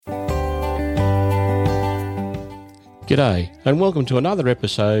G'day, and welcome to another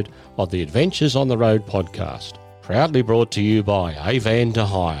episode of the Adventures on the Road podcast, proudly brought to you by A Van to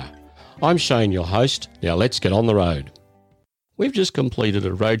Hire. I'm Shane, your host. Now let's get on the road. We've just completed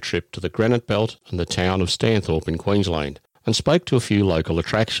a road trip to the Granite Belt and the town of Stanthorpe in Queensland and spoke to a few local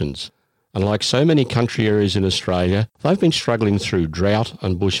attractions. And like so many country areas in Australia, they've been struggling through drought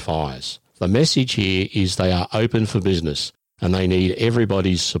and bushfires. The message here is they are open for business and they need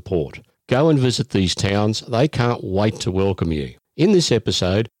everybody's support. Go and visit these towns. They can't wait to welcome you. In this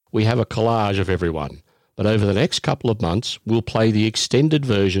episode, we have a collage of everyone, but over the next couple of months, we'll play the extended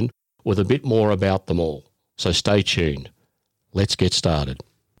version with a bit more about them all. So stay tuned. Let's get started.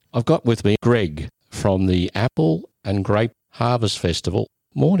 I've got with me Greg from the Apple and Grape Harvest Festival.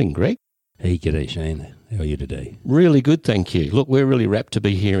 Morning, Greg. Hey, g'day, Shane. How are you today? Really good, thank you. Look, we're really rapt to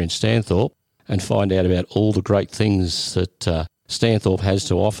be here in Stanthorpe and find out about all the great things that Stanthorpe has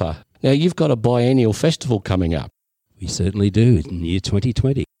to offer. Now, you've got a biennial festival coming up. We certainly do, in year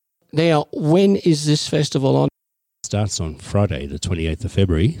 2020. Now, when is this festival on? It starts on Friday, the 28th of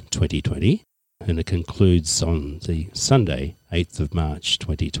February, 2020, and it concludes on the Sunday, 8th of March,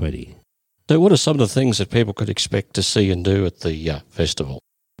 2020. So what are some of the things that people could expect to see and do at the festival?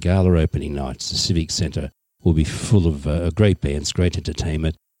 Gala opening nights, the Civic Centre will be full of great bands, great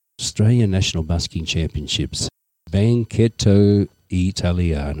entertainment, Australian National Busking Championships, Banchetto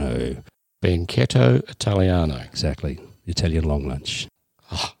Italiano. Banchetto Italiano. Exactly, Italian long lunch.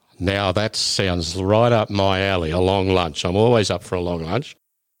 Oh, now that sounds right up my alley, a long lunch. I'm always up for a long lunch.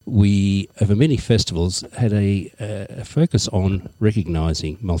 We, over many festivals, had a focus on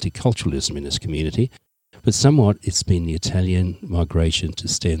recognising multiculturalism in this community, but somewhat it's been the Italian migration to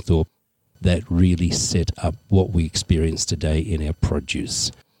Stanthorpe that really set up what we experience today in our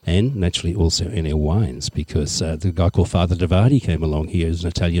produce. And naturally also in our wines, because the guy called Father Davadi came along here as an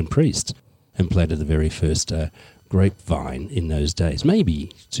Italian priest and planted the very first grapevine in those days,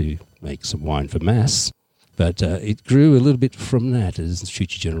 maybe to make some wine for Mass, but it grew a little bit from that as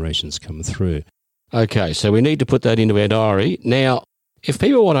future generations come through. Okay, so we need to put that into our diary. Now, if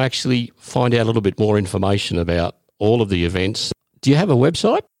people want to actually find out a little bit more information about all of the events, do you have a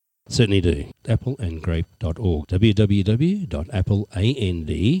website? Certainly do. appleandgrape.org.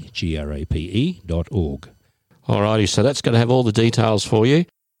 www.appleandgrape.org. All righty, so that's going to have all the details for you.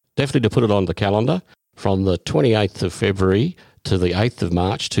 Definitely to put it on the calendar from the 28th of February to the 8th of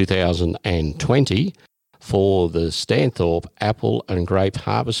March 2020 for the Stanthorpe Apple and Grape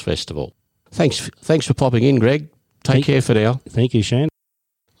Harvest Festival. Thanks for popping in, Greg. Take care for now. Thank you, Shane.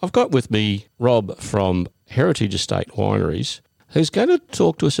 I've got with me Rob from Heritage Estate Wineries, who's going to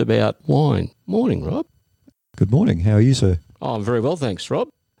talk to us about wine. Morning, Rob. Good morning. How are you, sir? Oh, I'm very well, thanks, Rob.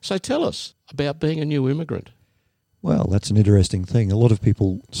 So tell us about being a new immigrant. Well, that's an interesting thing. A lot of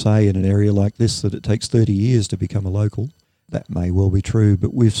people say in an area like this that it takes 30 years to become a local. That may well be true,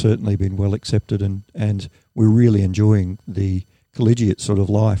 but we've certainly been well accepted and we're really enjoying the collegiate sort of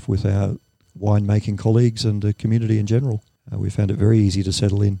life with our winemaking colleagues and the community in general. We found it very easy to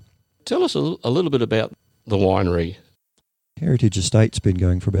settle in. Tell us a little bit about the winery. Heritage Estate's been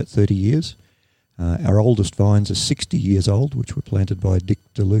going for about 30 years. Our oldest vines are 60 years old, which were planted by Dick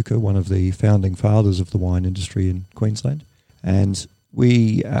DeLuca, one of the founding fathers of the wine industry in Queensland. And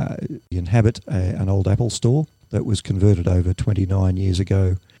we inhabit an old apple store that was converted over 29 years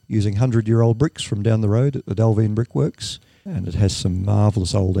ago using 100-year-old bricks from down the road at the Delvine Brickworks. And it has some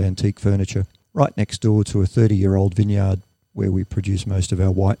marvellous old antique furniture right next door to a 30-year-old vineyard where we produce most of our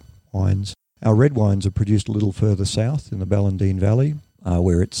white wines. Our red wines are produced a little further south in the Ballindine Valley,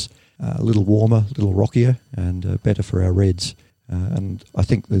 where it's a little warmer, a little rockier, and better for our reds. And I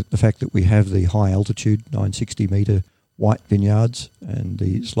think the fact that we have the high altitude, 960-metre white vineyards, and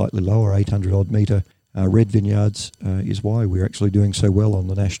the slightly lower 800-odd metre red vineyards is why we're actually doing so well on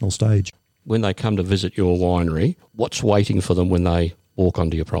the national stage. When they come to visit your winery, what's waiting for them when they walk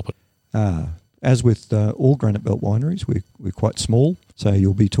onto your property? As with all Granite Belt wineries, we're quite small, so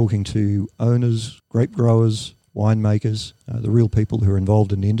you'll be talking to owners, grape growers, winemakers, the real people who are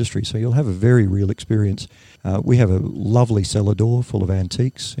involved in the industry, so you'll have a very real experience. We have a lovely cellar door full of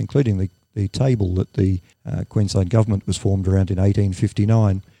antiques, including the table that the Queensland government was formed around in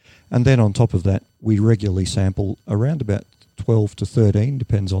 1859, and then on top of that, we regularly sample around about 12 to 13,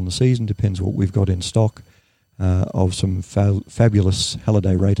 depends on the season, depends what we've got in stock, of some fabulous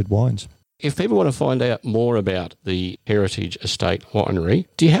Halliday-rated wines. If people want to find out more about the Heritage Estate Winery,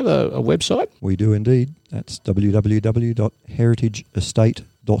 do you have a website? We do indeed. That's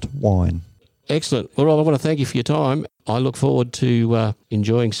www.heritageestate.wine. Excellent. Well, Rob, I want to thank you for your time. I look forward to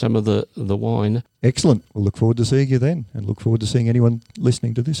enjoying some of the wine. Excellent. We'll look forward to seeing you then, and look forward to seeing anyone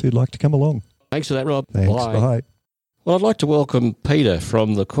listening to this who'd like to come along. Thanks for that, Rob. Thanks. Bye. Well, I'd like to welcome Peter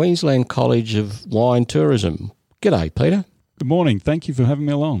from the Queensland College of Wine Tourism. G'day, Peter. Good morning. Thank you for having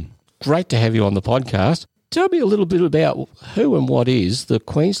me along. Great to have you on the podcast. Tell me a little bit about who and what is the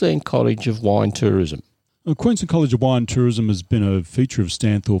Queensland College of Wine Tourism. The Queensland College of Wine Tourism has been a feature of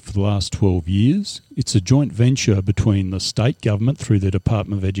Stanthorpe for the last 12 years. It's a joint venture between the state government through the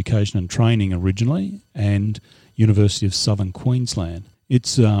Department of Education and Training originally and University of Southern Queensland.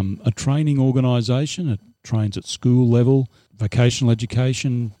 It's a training organisation. It trains at school level, vocational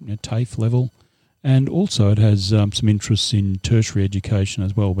education, TAFE level, and also it has some interests in tertiary education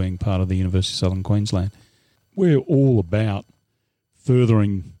as well, being part of the University of Southern Queensland. We're all about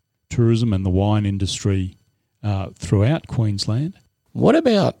furthering tourism and the wine industry throughout Queensland. What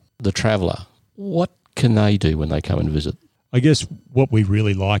about the traveller? What can they do when they come and visit? I guess what we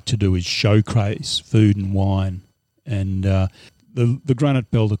really like to do is showcase food and wine. And the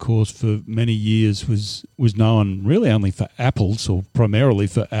Granite Belt, of course, for many years was known really only for apples, or primarily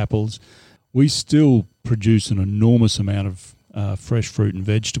for apples. We still produce an enormous amount of fresh fruit and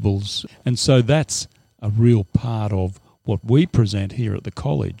vegetables. And so that's a real part of what we present here at the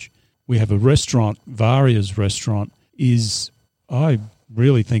college. We have a restaurant, Varia's restaurant, I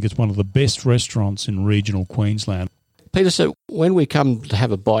really think it's one of the best restaurants in regional Queensland. Peter, so when we come to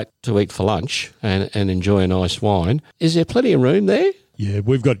have a bite to eat for lunch and enjoy a nice wine, is there plenty of room there? Yeah,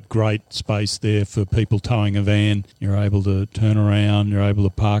 we've got great space there for people towing a van. You're able to turn around, you're able to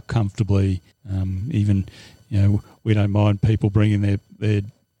park comfortably. Even, we don't mind people bringing their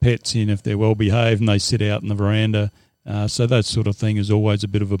pets in if they're well behaved and they sit out in the veranda. So that sort of thing is always a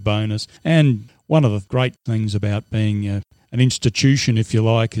bit of a bonus. And one of the great things about being an institution, if you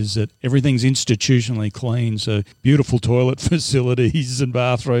like, is that everything's institutionally clean. So beautiful toilet facilities and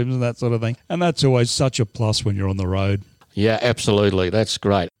bathrooms and that sort of thing. And that's always such a plus when you're on the road. Yeah, absolutely. That's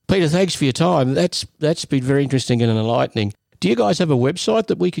great. Peter, thanks for your time. That's been very interesting and enlightening. Do you guys have a website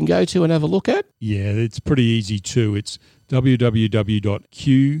that we can go to and have a look at? Yeah, it's pretty easy too. It's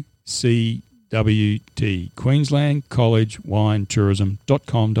www.QCWT, Queensland College Wine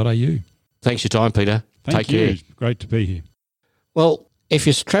Tourism.com.au. Thanks for your time, Peter. Take care. Great to be here. Well, if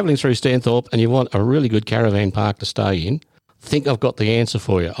you're travelling through Stanthorpe and you want a really good caravan park to stay in, think I've got the answer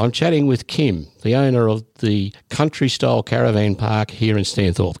for you. I'm chatting with Kim, the owner of the Country Style Caravan Park here in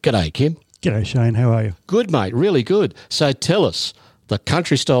Stanthorpe. G'day, Kim. G'day, Shane. How are you? Good, mate. Really good. So tell us, the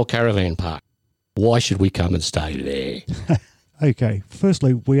Country Style Caravan Park, why should we come and stay there? Okay.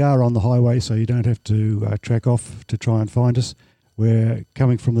 Firstly, we are on the highway, so you don't have to track off to try and find us. We're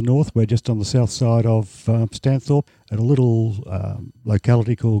coming from the north. We're just on the south side of Stanthorpe at a little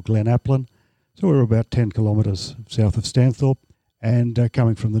locality called Glen Applin. So we're about 10 kilometres south of Stanthorpe. And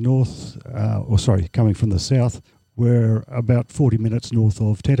coming from the south, we're about 40 minutes north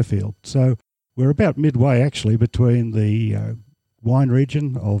of Tenterfield. So we're about midway, actually, between the wine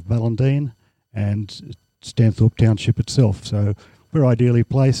region of Ballindine and Stanthorpe Township itself. So we're ideally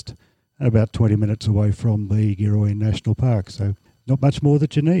placed about 20 minutes away from the Girrawheen National Park. So not much more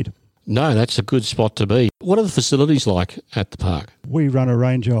that you need. No, that's a good spot to be. What are the facilities like at the park? We run a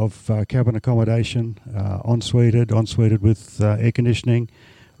range of cabin accommodation, en-suited with air conditioning,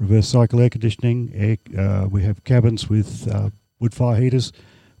 reverse cycle air conditioning. We have cabins with wood fire heaters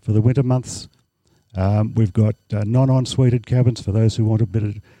for the winter months. We've got non-en-suited cabins for those who want a bit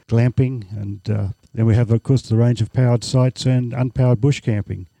of glamping. And then we have, of course, the range of powered sites and unpowered bush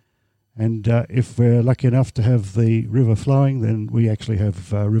camping. And if we're lucky enough to have the river flowing, then we actually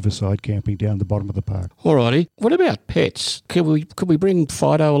have riverside camping down the bottom of the park. All righty. What about pets? Could we bring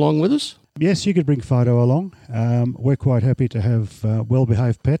Fido along with us? Yes, you could bring Fido along. We're quite happy to have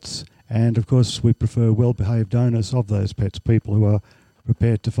well-behaved pets. And, of course, we prefer well-behaved owners of those pets, people who are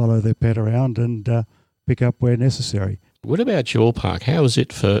prepared to follow their pet around and pick up where necessary. What about your park? How is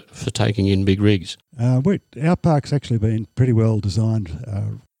it for taking in big rigs? Our park's actually been pretty well designed,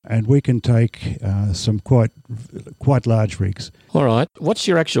 and we can take some quite large rigs. All right. What's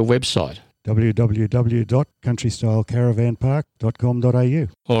your actual website?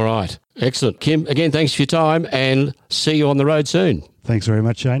 www.countrystylecaravanpark.com.au. All right. Excellent. Kim, again, thanks for your time and see you on the road soon. Thanks very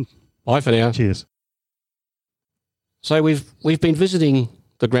much, Shane. Bye for now. Cheers. So we've been visiting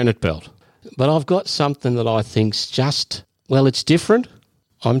the Granite Belt, but I've got something that I think's just, well, it's different.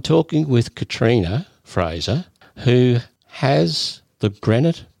 I'm talking with Katrina Fraser, who has the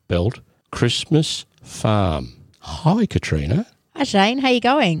Granite Belt Christmas Farm. Hi, Katrina. Hi, Shane. How you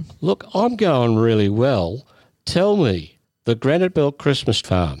going? Look, I'm going really well. Tell me, the Granite Belt Christmas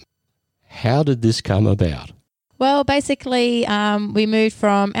Farm, how did this come about? Well, basically, we moved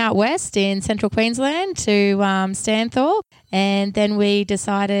from out west in central Queensland to Stanthorpe, And then we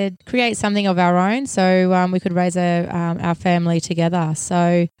decided to create something of our own so we could raise our family together.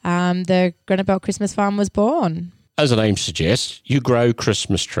 So the Granite Belt Christmas Farm was born. As the name suggests, you grow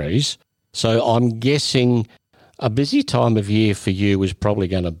Christmas trees. So I'm guessing a busy time of year for you is probably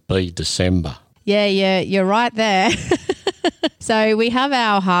going to be December. Yeah, you're right there. So we have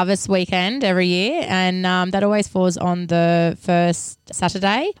our harvest weekend every year, and that always falls on the first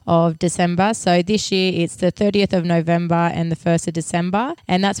Saturday of December. So this year it's the 30th of November and the 1st of December,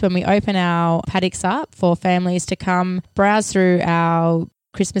 and that's when we open our paddocks up for families to come browse through our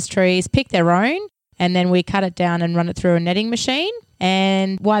Christmas trees, pick their own, and then we cut it down and run it through a netting machine.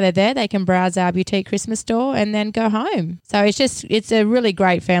 And while they're there, they can browse our boutique Christmas store and then go home. So it's a really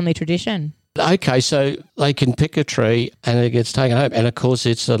great family tradition. Okay, so they can pick a tree and it gets taken home. And, of course,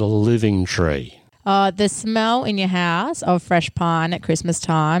 it's a living tree. The smell in your house of fresh pine at Christmas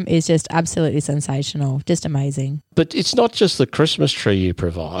time is just absolutely sensational, just amazing. But it's not just the Christmas tree you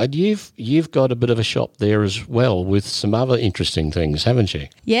provide. You've got a bit of a shop there as well with some other interesting things, haven't you?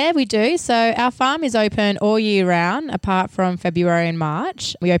 Yeah, we do. So our farm is open all year round apart from February and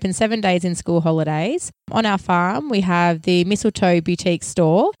March. We open 7 days in school holidays. On our farm, we have the Mistletoe Boutique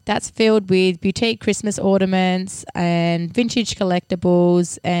store. That's filled with boutique Christmas ornaments and vintage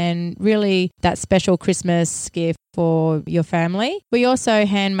collectibles and really that special Christmas gift for your family. We also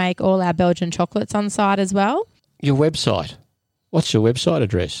hand make all our Belgian chocolates on site as well. Your website. What's your website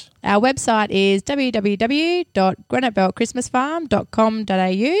address? Our website is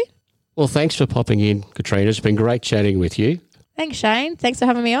www.granitebeltchristmasfarm.com.au. Well, thanks for popping in, Katrina. It's been great chatting with you. Thanks, Shane. Thanks for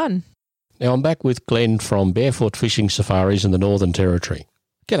having me on. Now I'm back with Glenn from Barefoot Fishing Safaris in the Northern Territory.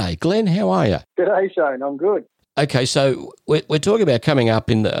 G'day, Glenn. How are you? G'day, Shane. I'm good. Okay, so we're talking about coming up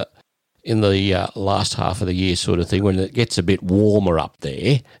in the last half of the year sort of thing when it gets a bit warmer up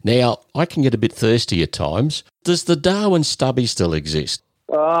there. Now, I can get a bit thirsty at times. Does the Darwin Stubby still exist?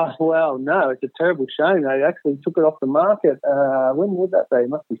 Well, no, it's a terrible shame. They actually took it off the market. When would that be? It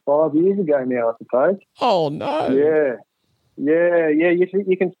must be 5 years ago now, I suppose. Oh, no. Yeah.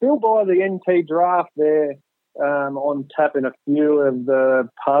 You can still buy the NT draft there on tap in a few of the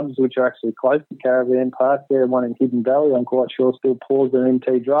pubs, which are actually close to Caravan Park. There, one in Hidden Valley, I'm quite sure, still pours an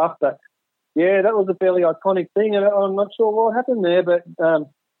NT draft. But, yeah, that was a fairly iconic thing, and I'm not sure what happened there, but I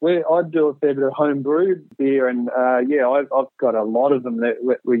do a fair bit of home brewed beer, and, I've got a lot of them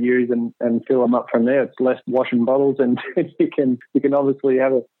that we use and fill them up from there. It's less washing bottles, and you can obviously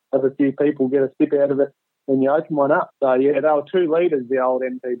have a few people get a sip out of it when you open one up. So, yeah, they were 2 litres, the old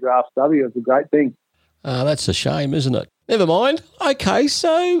NT draft stubby. It was a great thing. That's a shame, isn't it? Never mind. Okay,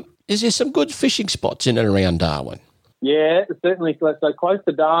 so is there some good fishing spots in and around Darwin? Yeah, certainly. So close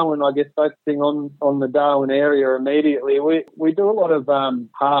to Darwin, I guess, focusing on the Darwin area immediately. We do a lot of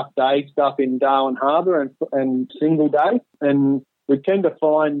half-day stuff in Darwin Harbour and single day, and we tend to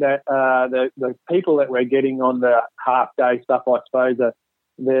find that the people that we're getting on the half-day stuff, I suppose,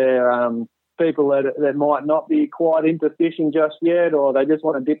 they're people that might not be quite into fishing just yet, or they just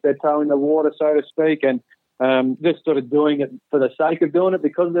want to dip their toe in the water, so to speak, and just sort of doing it for the sake of doing it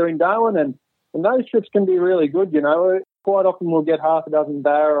because they're in Darwin. And those trips can be really good, you know. Quite often we'll get half a dozen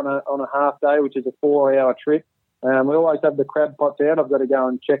bar on a half day, which is a 4-hour trip. We always have the crab pots out. I've got to go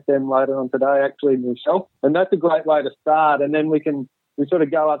and check them later on today, actually, myself. And that's a great way to start. And then we sort of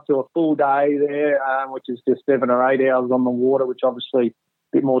go up to a full day there, which is just 7 or 8 hours on the water, which obviously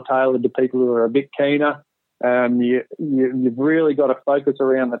bit more tailored to people who are a bit keener. You've really got to focus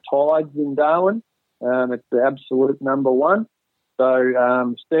around the tides in Darwin. It's the absolute number one. So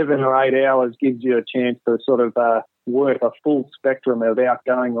 7 or 8 hours gives you a chance to sort of work a full spectrum of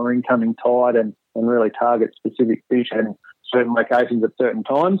outgoing or incoming tide and really target specific fish at certain locations at certain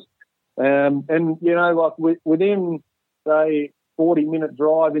times. And you know, like within, say, 40-minute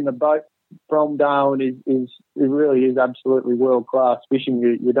drive in the boat from Darwin is really absolutely world-class fishing.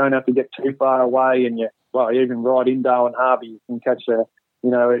 You don't have to get too far away, and even right in Darwin Harbour you can catch a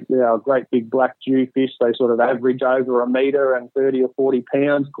great big black jewfish. They sort of average over a metre and 30 or 40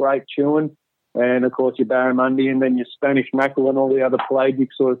 pounds, great chewing. And, of course, your barramundi and then your Spanish mackerel and all the other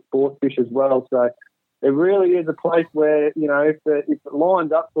pelagic sort of sport fish as well. So it really is a place where, you know, if it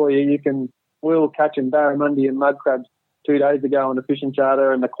lines up for you, we were catching barramundi and mud crabs 2 days ago on the fishing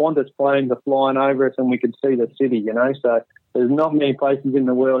charter, and the Qantas planes are flying over us and we could see the city, you know. So there's not many places in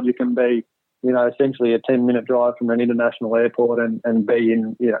the world you can be, you know, essentially a 10-minute drive from an international airport and be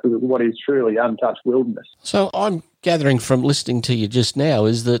in, you know, what is truly untouched wilderness. So I'm gathering from listening to you just now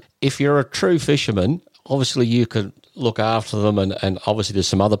is that if you're a true fisherman, obviously you can look after them, and obviously there's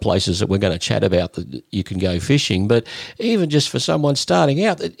some other places that we're going to chat about that you can go fishing, but even just for someone starting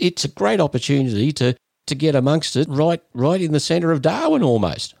out, it's a great opportunity to to get amongst it right in the centre of Darwin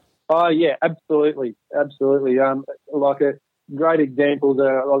almost. Oh, yeah, absolutely. Like a great examples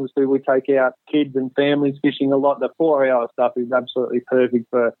are obviously we take out kids and families fishing a lot. The 4-hour stuff is absolutely perfect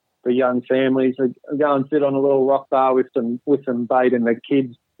for young families. They go and sit on a little rock bar with some bait, and the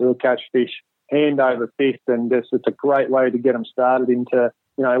kids will catch fish hand over fist, and it's a great way to get them started into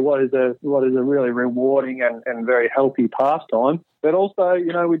what is a really rewarding and very healthy pastime. But also,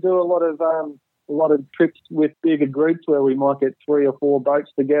 we do a lot of trips with bigger groups where we might get 3 or 4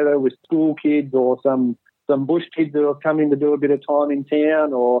 boats together with school kids or some bush kids who have come in to do a bit of time in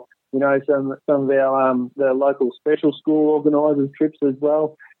town, or some of our the local special school organisers trips as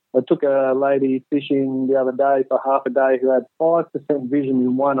well. I took a lady fishing the other day for half a day who had 5% vision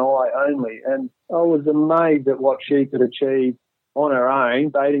in one eye only, and I was amazed at what she could achieve on her own,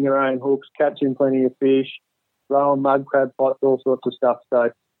 baiting her own hooks, catching plenty of fish, throwing mud crab pots, all sorts of stuff.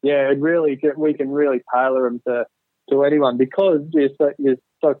 So, yeah, we can really tailor them to anyone because you're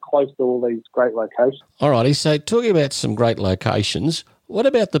so close to all these great locations. All righty, so talking about some great locations, what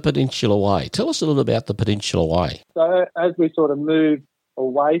about the Peninsula Way? Tell us a little about the Peninsula Way. So as we sort of move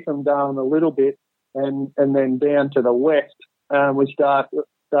away from Darwin a little bit and then down to the west, we start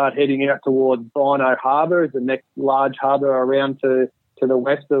heading out towards Bynoe Harbour as the next large harbour around to the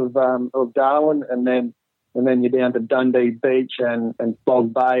west of Darwin, and then you're down to Dundee Beach and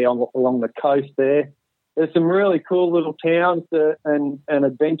Fog Bay along the coast there. There's some really cool little towns and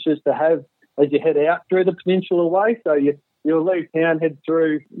adventures to have as you head out through the Peninsula Way. So you'll leave town, head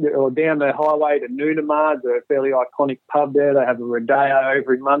through or down the highway to Noonamar, a fairly iconic pub there. They have a rodeo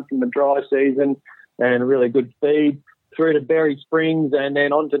every month in the dry season and a really good feed, through to Berry Springs and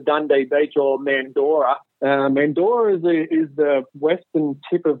then on to Dundee Beach or Mandorah. Mandorah is the western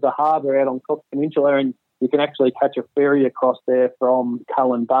tip of the harbour out on Cox Peninsula, and you can actually catch a ferry across there from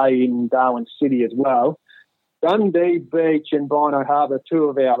Cullen Bay in Darwin City as well. Dundee Beach and Bynoe Harbour, 2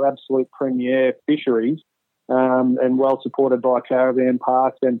 of our absolute premier fisheries, and well supported by caravan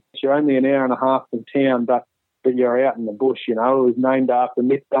parks. And you're only an hour and a half from town, but you're out in the bush. It was named after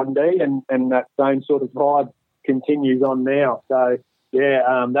Mick Dundee, and that same sort of vibe continues on now. So yeah,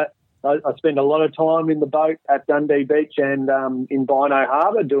 I spend a lot of time in the boat at Dundee Beach and in Bynoe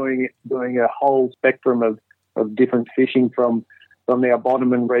Harbour doing a whole spectrum of different fishing from our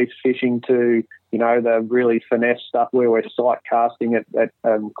bottom and reef fishing to the really finesse stuff where we're sight casting at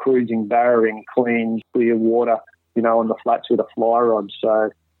cruising, barrowing, clean, clear water, on the flats with a fly rod. So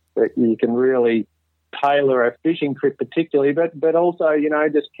that you can really tailor a fishing trip particularly, but also,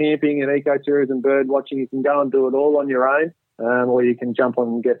 just camping and ecotourism, bird watching, you can go and do it all on your own, or you can jump on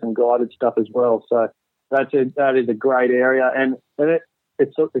and get some guided stuff as well. So that is a great area, and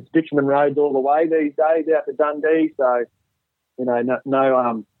it's bitumen roads all the way these days out to Dundee. So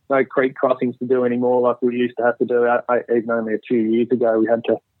no creek crossings to do anymore like we used to have to do. Even only a few years ago, we had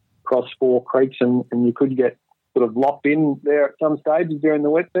to cross 4 creeks, and you could get sort of locked in there at some stages during the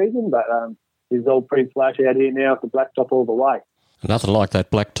wet season, but it's all pretty flash out here now with the blacktop all the way. Nothing like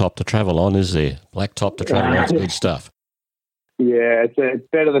that blacktop to travel on, is there? Blacktop to travel on is good stuff. Yeah, it's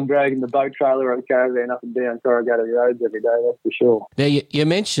better than dragging the boat trailer or the caravan up and down Corrugated roads every day, that's for sure. Now, you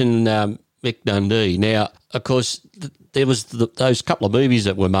mentioned Mick Dundee. Now, of course, there was those couple of movies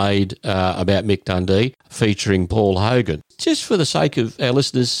that were made about Mick Dundee featuring Paul Hogan. Just for the sake of our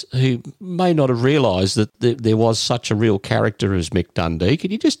listeners who may not have realised that there was such a real character as Mick Dundee,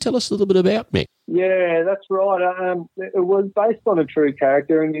 could you just tell us a little bit about Mick? Yeah, that's right. It was based on a true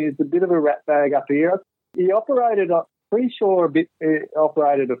character, and he was a bit of a rat bag up here. He operated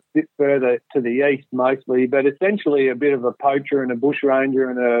operated a bit further to the east mostly, but essentially a bit of a poacher and a bushranger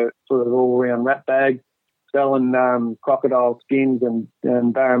and a sort of all-round rat bag, selling crocodile skins and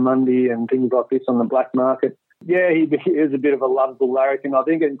barramundi and things like this on the black market. Yeah, he is a bit of a lovable larrikin, I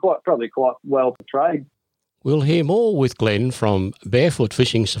think, and probably quite well portrayed. We'll hear more with Glenn from Barefoot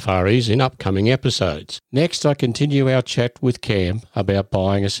Fishing Safaris in upcoming episodes. Next, I continue our chat with Cam about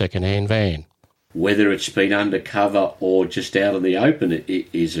buying a second-hand van. Whether it's been undercover or just out in the open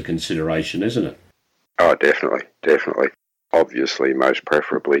is a consideration, isn't it? Oh, definitely. Obviously, most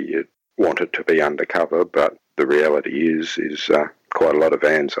preferably you'd want it to be undercover, but the reality is quite a lot of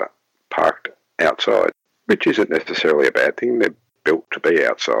vans are parked outside, which isn't necessarily a bad thing. They're built to be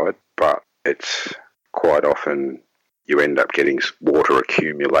outside, but it's quite often you end up getting water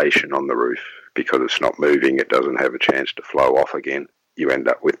accumulation on the roof because it's not moving. It doesn't have a chance to flow off again. You end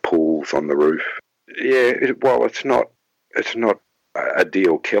up with pools on the roof. Yeah, it's not a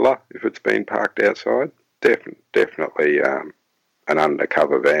deal killer if it's been parked outside. Definitely, an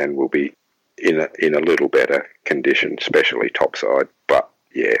undercover van will be in a little better condition, especially topside. But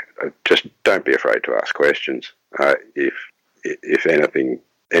yeah, just don't be afraid to ask questions. If anything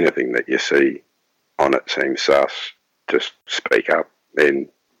that you see on it seems sus, just speak up. Then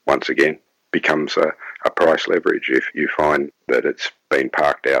once again becomes a price leverage. If you find that it's been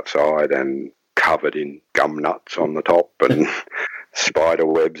parked outside and covered in gum nuts on the top and spider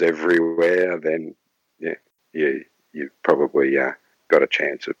webs everywhere, then you've probably got a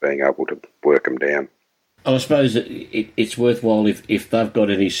chance of being able to work them down. I suppose it's worthwhile if they've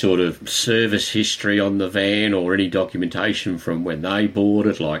got any sort of service history on the van or any documentation from when they bought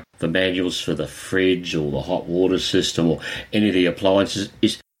it, like the manuals for the fridge or the hot water system or any of the appliances.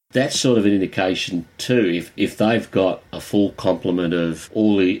 Is that sort of an indication too? If they've got a full complement of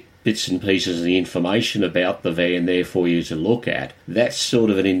all the bits and pieces of the information about the van there for you to look at, that's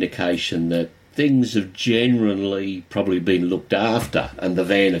sort of an indication that things have generally probably been looked after and the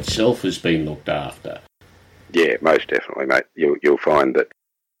van itself has been looked after. Yeah, most definitely, mate. You'll find that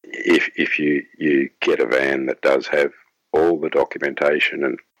if you get a van that does have all the documentation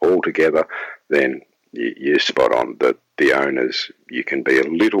and all together, then you're spot on. That the owners, you can be a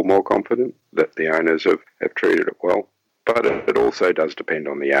little more confident that the owners have treated it well. But it also does depend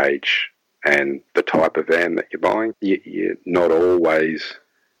on the age and the type of van that you're buying. You're not always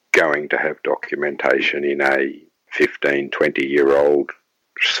going to have documentation in a 15, 20-year-old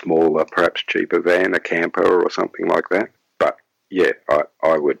smaller, perhaps cheaper van, a camper or something like that. But yeah,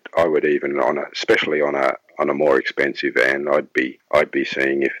 I would even especially on a more expensive van, I'd be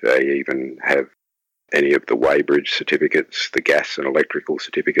seeing if they even have any of the weighbridge certificates, the gas and electrical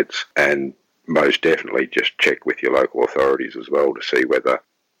certificates, and most definitely just check with your local authorities as well to see whether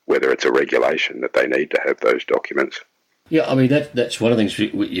it's a regulation that they need to have those documents. Yeah, I mean that's one of the things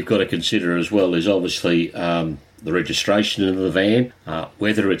you've got to consider as well is obviously the registration of the van,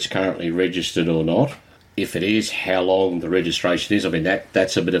 whether it's currently registered or not. If it is, how long the registration is. I mean,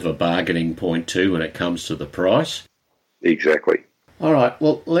 that's a bit of a bargaining point too when it comes to the price. Exactly. All right.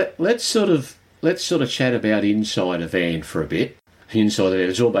 Well, let's sort of chat about inside a van for a bit. Inside the van,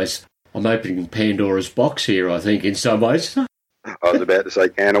 it's almost, I'm opening Pandora's box here, I think, in some ways. I was about to say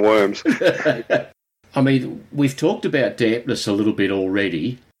can of worms. I mean, we've talked about dampness a little bit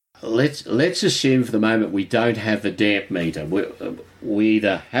already. Let's assume for the moment we don't have a damp meter. We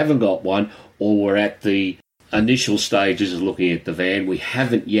either haven't got one or we're at the initial stages of looking at the van. We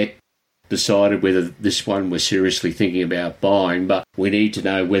haven't yet decided whether this one we're seriously thinking about buying, but we need to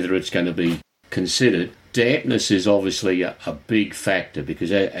know whether it's going to be considered. Dampness is obviously a big factor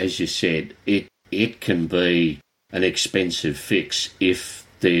because, as you said, it can be an expensive fix if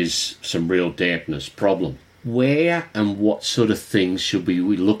there's some real dampness problem. Where and what sort of things should we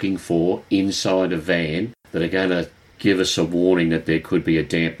be looking for inside a van that are going to give us a warning that there could be a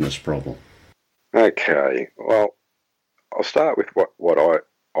dampness problem? Okay, well, I'll start with what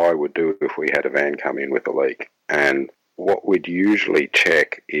I would do if we had a van come in with a leak. And what we'd usually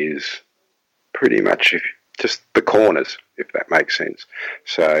check is pretty much just the corners, if that makes sense.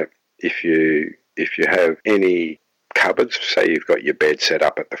 So if you have any cupboards, say you've got your bed set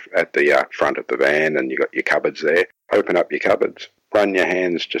up at the front of the van and you've got your cupboards there, open up your cupboards, run your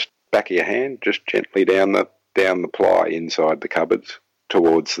hands just back of your hand, just gently down the ply inside the cupboards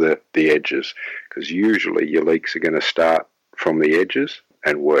towards the edges, because usually your leaks are going to start from the edges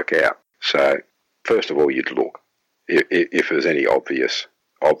and work out. So first of all, you'd look. If there's any obvious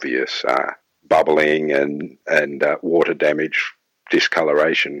bubbling and water damage,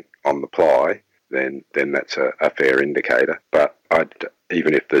 discoloration on the ply, then that's a fair indicator. But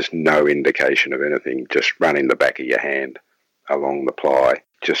even if there's no indication of anything, just running the back of your hand along the ply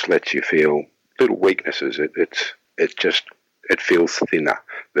just lets you feel little weaknesses. It feels thinner.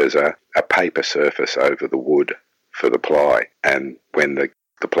 There's a paper surface over the wood for the ply, and when the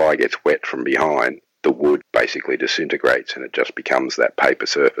ply gets wet from behind, the wood basically disintegrates and it just becomes that paper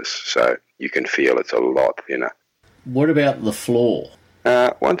surface. So you can feel it's a lot thinner. What about the floor?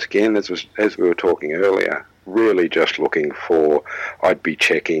 Once again, as we were talking earlier, really just looking for, I'd be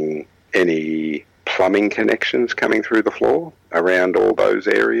checking any plumbing connections coming through the floor around all those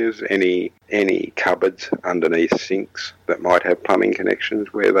areas, any cupboards underneath sinks that might have plumbing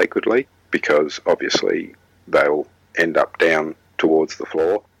connections where they could leak, because obviously they'll end up down towards the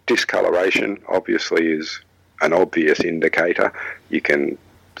floor. Discoloration obviously is an obvious indicator. You can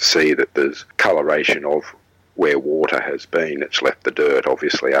see that there's coloration of where water has been. It's left the dirt,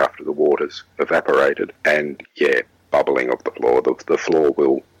 obviously, after the water's evaporated. And, yeah, bubbling of the floor. The floor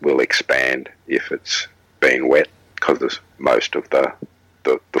will expand if it's been wet, because most of the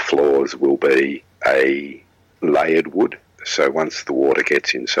floors will be a layered wood. So once the water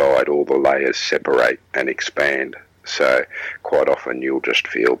gets inside, all the layers separate and expand. So quite often you'll just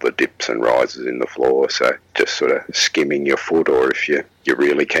feel the dips and rises in the floor. So just sort of skimming your foot, or if you're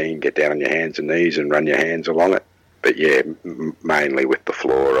really keen, get down on your hands and knees and run your hands along it. But yeah, mainly with the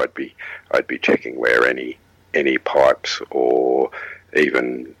floor, I'd be checking where any pipes or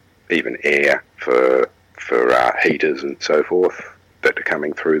even air for heaters and so forth that are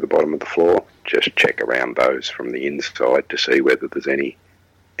coming through the bottom of the floor. Just check around those from the inside to see whether there's any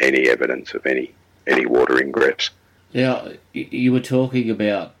evidence of any water ingress. Now, you were talking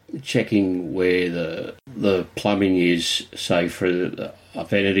about checking where the plumbing is, say, for a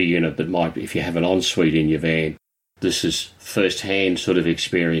vanity unit that might be, if you have an ensuite in your van. This is first-hand sort of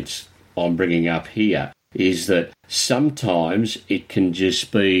experience I'm bringing up here, is that sometimes it can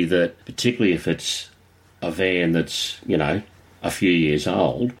just be that, particularly if it's a van that's, a few years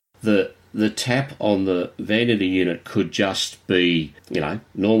old, the tap on the vanity unit could just be,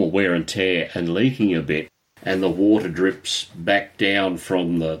 normal wear and tear and leaking a bit, and the water drips back down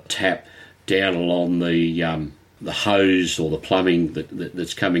from the tap down along the hose or the plumbing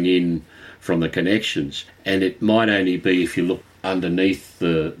that's coming in from the connections. And it might only be, if you look underneath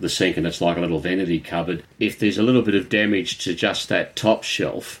the sink and it's like a little vanity cupboard, if there's a little bit of damage to just that top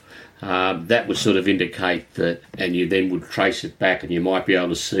shelf, that would sort of indicate that, and you then would trace it back, and you might be able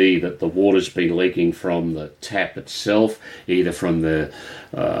to see that the water's been leaking from the tap itself, either from the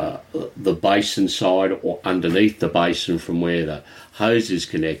basin side or underneath the basin from where the hose is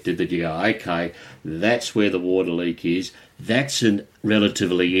connected, that you go, okay, that's where the water leak is. That's a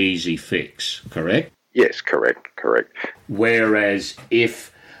relatively easy fix, correct? Yes, correct. Whereas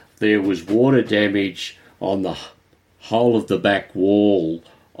if there was water damage on the whole of the back wall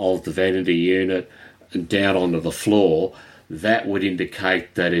of the vanity unit and down onto the floor, that would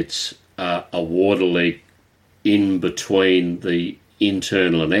indicate that it's a water leak in between the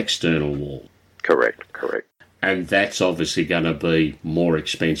internal and external wall. Correct. And that's obviously going to be more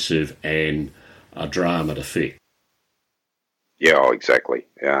expensive and a drama to fix. Yeah, exactly.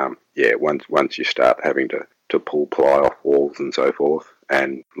 Once you start having to pull ply off walls and so forth,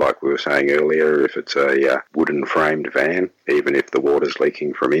 and like we were saying earlier, if it's a wooden framed van, even if the water's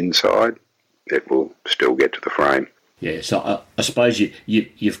leaking from inside, it will still get to the frame. Yeah, so I suppose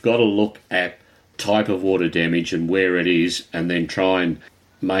you've got to look at type of water damage and where it is, and then try and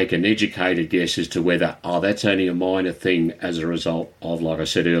make an educated guess as to whether, that's only a minor thing as a result of, like I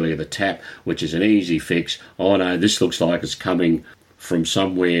said earlier, the tap, which is an easy fix. Oh no, this looks like it's coming from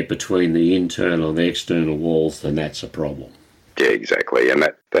somewhere between the internal and the external walls, then that's a problem. Yeah, exactly. And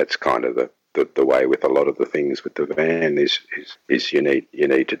that's kind of the way with a lot of the things with the van is you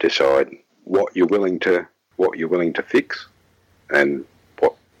need to decide what you're willing to fix, and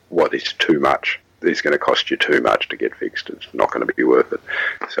what is too much. Is going to cost you too much to get fixed. It's not going to be worth it.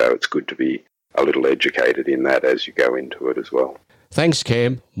 So it's good to be a little educated in that as you go into it as well. Thanks,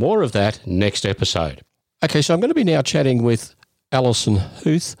 Cam. More of that next episode. Okay, so I'm going to be now chatting with Alison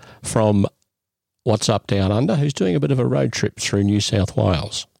Huth from What's Up Down Under, who's doing a bit of a road trip through New South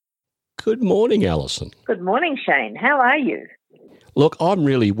Wales. Good morning, Alison. Good morning, Shane. How are you? Look, I'm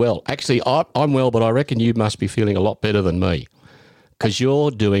really well. Actually, I'm well, but I reckon you must be feeling a lot better than me because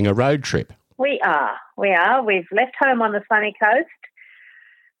you're doing a road trip. We are. We've left home on the sunny coast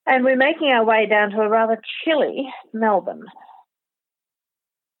and we're making our way down to a rather chilly Melbourne.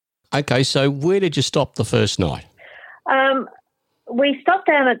 Okay, so where did you stop the first night? We stopped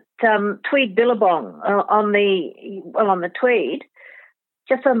down at Tweed Billabong on the Tweed,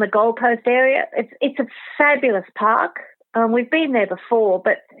 just on the Gold Coast area. It's a fabulous park. We've been there before,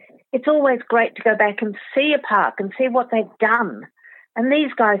 but it's always great to go back and see a park and see what they've done. And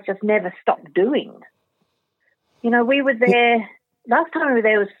these guys just never stopped doing. We were there, last time we were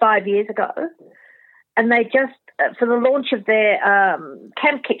there was 5 years ago, and they just, for the launch of their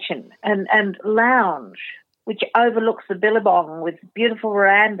camp kitchen and lounge, which overlooks the Billabong with beautiful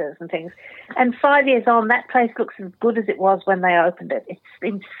verandas and things. And 5 years on, that place looks as good as it was when they opened it. It's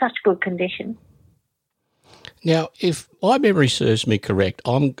in such good condition. Now, if my memory serves me correct,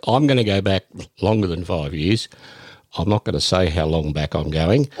 I'm going to go back longer than 5 years. I'm not going to say how long back I'm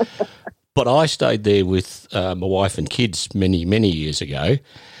going, but I stayed there with my wife and kids many, many years ago.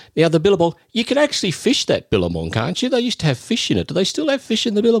 Now, the Billabong, you can actually fish that Billabong, can't you? They used to have fish in it. Do they still have fish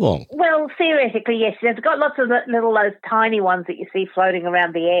in the Billabong? Well, theoretically, yes. They've got lots of those tiny ones that you see floating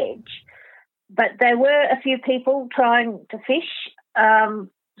around the edge. But there were a few people trying to fish.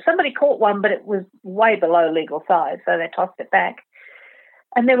 Somebody caught one, but it was way below legal size, so they tossed it back.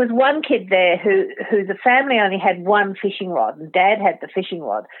 And there was one kid there who the family only had one fishing rod, and Dad had the fishing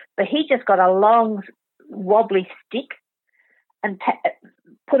rod, but he just got a long, wobbly stick and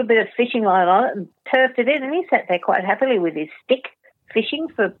put a bit of fishing line on it and turfed it in, and he sat there quite happily with his stick fishing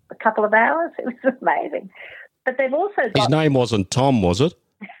for a couple of hours. It was amazing. But they've also got... His name wasn't Tom, was it?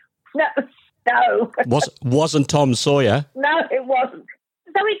 No. Wasn't Tom Sawyer? No, it wasn't.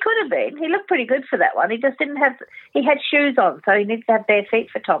 So he could have been. He looked pretty good for that one. He just didn't have... He had shoes on, so he needs to have bare feet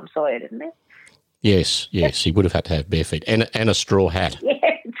for Tom Sawyer, didn't he? Yes, he would have had to have bare feet and a straw hat. Yes,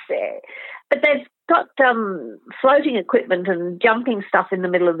 but they've got floating equipment and jumping stuff in the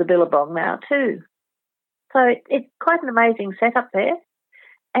middle of the Billabong now too. So it's quite an amazing setup there.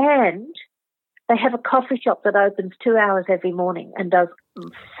 And they have a coffee shop that opens 2 hours every morning and does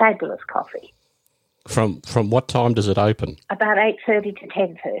fabulous coffee. From what time does it open? About 8:30 to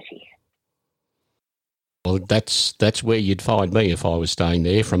 10:30. Well, that's where you'd find me if I was staying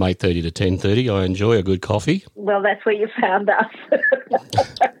there from 8:30 to 10:30. I enjoy a good coffee. Well, that's where you found us.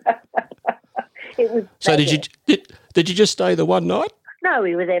 It was. So did you just stay the one night? No,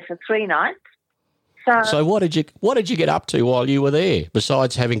 we were there for 3 nights. So what did you get up to while you were there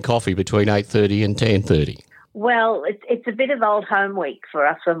besides having coffee between 8:30 and 10:30? Well, it's a bit of old home week for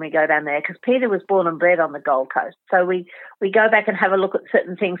us when we go down there because Peter was born and bred on the Gold Coast. So we go back and have a look at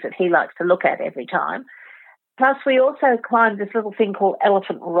certain things that he likes to look at every time. Plus, we also climbed this little thing called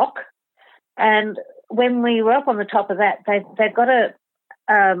Elephant Rock. And when we were up on the top of that, they've got a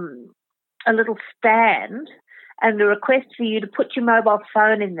little stand and a request for you to put your mobile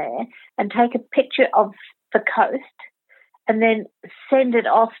phone in there and take a picture of the coast and then send it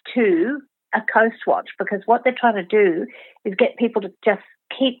off to a coast watch, because what they're trying to do is get people to just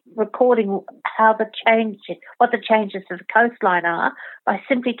keep recording what the changes to the coastline are by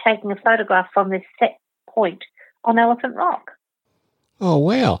simply taking a photograph from this set point on Elephant Rock. Oh,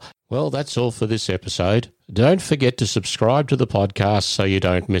 wow. Well, that's all for this episode. Don't forget to subscribe to the podcast so you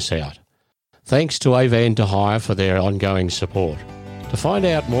don't miss out. Thanks to Avan de Hire for their ongoing support. To find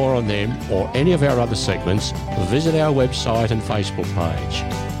out more on them or any of our other segments, visit our website and Facebook page.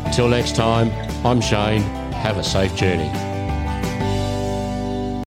 Until next time, I'm Shane. Have a safe journey.